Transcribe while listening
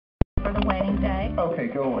for the wedding day. Okay,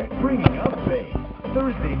 go away. Bringing Up Babe,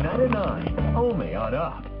 Thursday night at 9, only on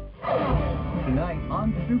Up. Tonight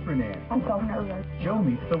on SuperNanny, I'm so nervous. Joe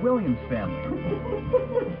meets the Williams family.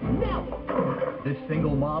 No! This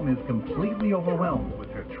single mom is completely overwhelmed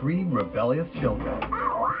with her 3 rebellious children.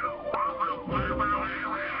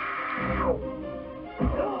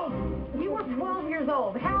 You were 12 years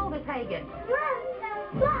old. How old is Hagen?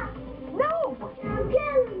 No!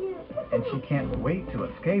 And she can't wait to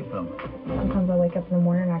escape them Sometimes I wake up in the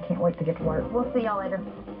morning and I can't wait to get to work. We'll see y'all later.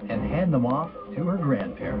 and hand them off to her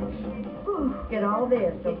grandparents. Get all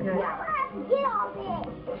this, okay? Yeah. Get all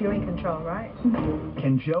this. You're in control, right?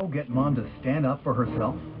 Can Joe get Mom to stand up for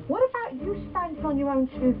herself? What about you standing on your own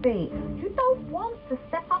 2 feet? You don't want to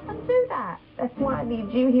step up and do that. That's why I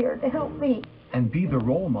need you here to help me. And be the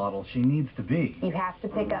role model she needs to be? You have to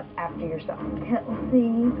pick up after yourself.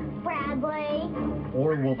 Bradley.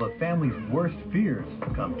 Or will the family's worst fears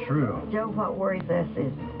come true? Joe, what worries us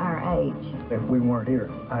is our age. If we weren't here,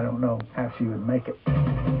 I don't know how she would make it.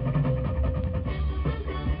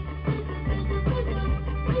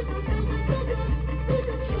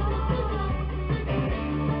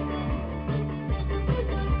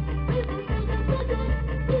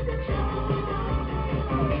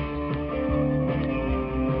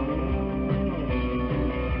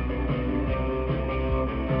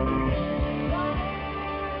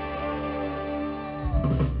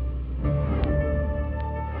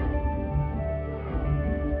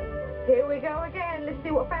 Here we go again. Let's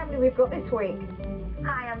see what family we've got this week.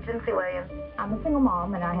 Hi, I'm Jinsey Williams. I'm a single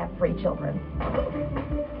mom and I have 3 children.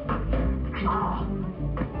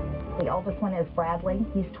 The oldest one is Bradley.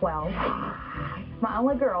 He's 12. My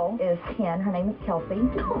only girl is 10. Her name is Kelsey.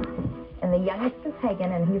 And the youngest is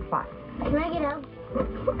Hagen, and he's 5. Can I get up?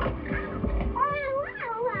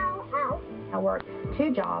 I work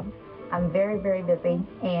 2 jobs. I'm very, very busy,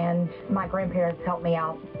 and my grandparents help me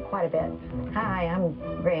out quite a bit. Hi, I'm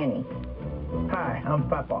Granny. Hi, I'm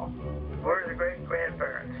Papa. We're the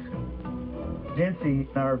great-grandparents. Jinsey,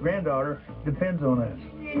 our granddaughter, depends on us.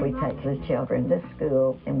 We take the children to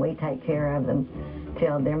school and we take care of them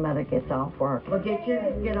till their mother gets off work. Well, get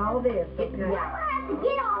all this. Get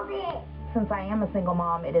all this. Since I am a single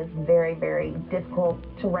mom, it is very, very difficult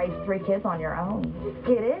to raise 3 kids on your own.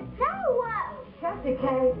 Get it? No. That's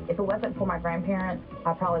okay. If it wasn't for my grandparents,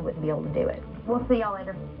 I probably wouldn't be able to do it. We'll see y'all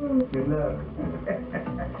later. Good luck.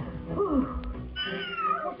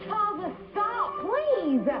 Charles, stop,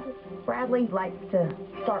 please. Bradley likes to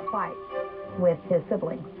start fights with his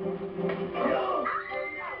siblings.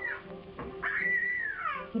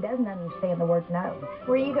 He doesn't understand the word no.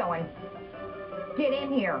 Where are you going? Get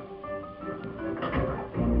in here.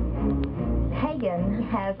 Hagen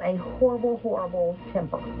has a horrible, horrible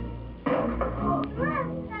temper.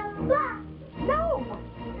 No!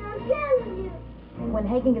 When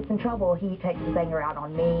Hagen gets in trouble, he takes his anger out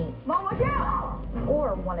on me, Mom, watch out!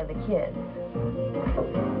 Or one of the kids.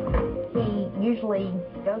 He usually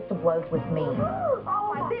goes to blows with me.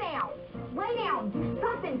 Oh, sit down! Lay down! Do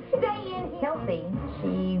something! Stay in here! Kelsey,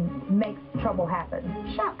 she makes trouble happen.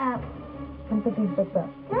 Shut up! Come put these books up.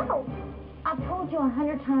 No. I've told you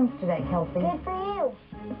 100 times today, Kelsey. Good for you.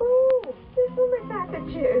 Ooh, this woman's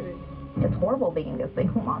attitude. It's horrible being a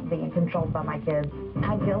single mom, being controlled by my kids.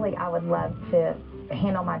 Ideally, I would love to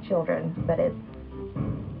handle my children, but it's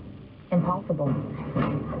impossible.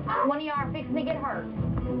 One of y'all are fixing to get hurt.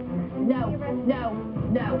 No.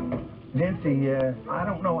 Jinsey, I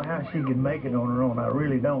don't know how she could make it on her own. I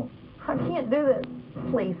really don't. I can't do this.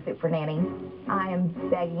 Please, SuperNanny, I am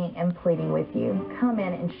begging and pleading with you. Come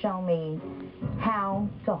in and show me how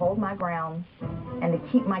to hold my ground and to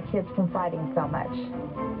keep my kids from fighting so much.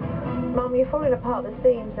 Mom, you're falling apart at the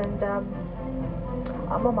seams, and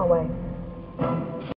I'm on my way.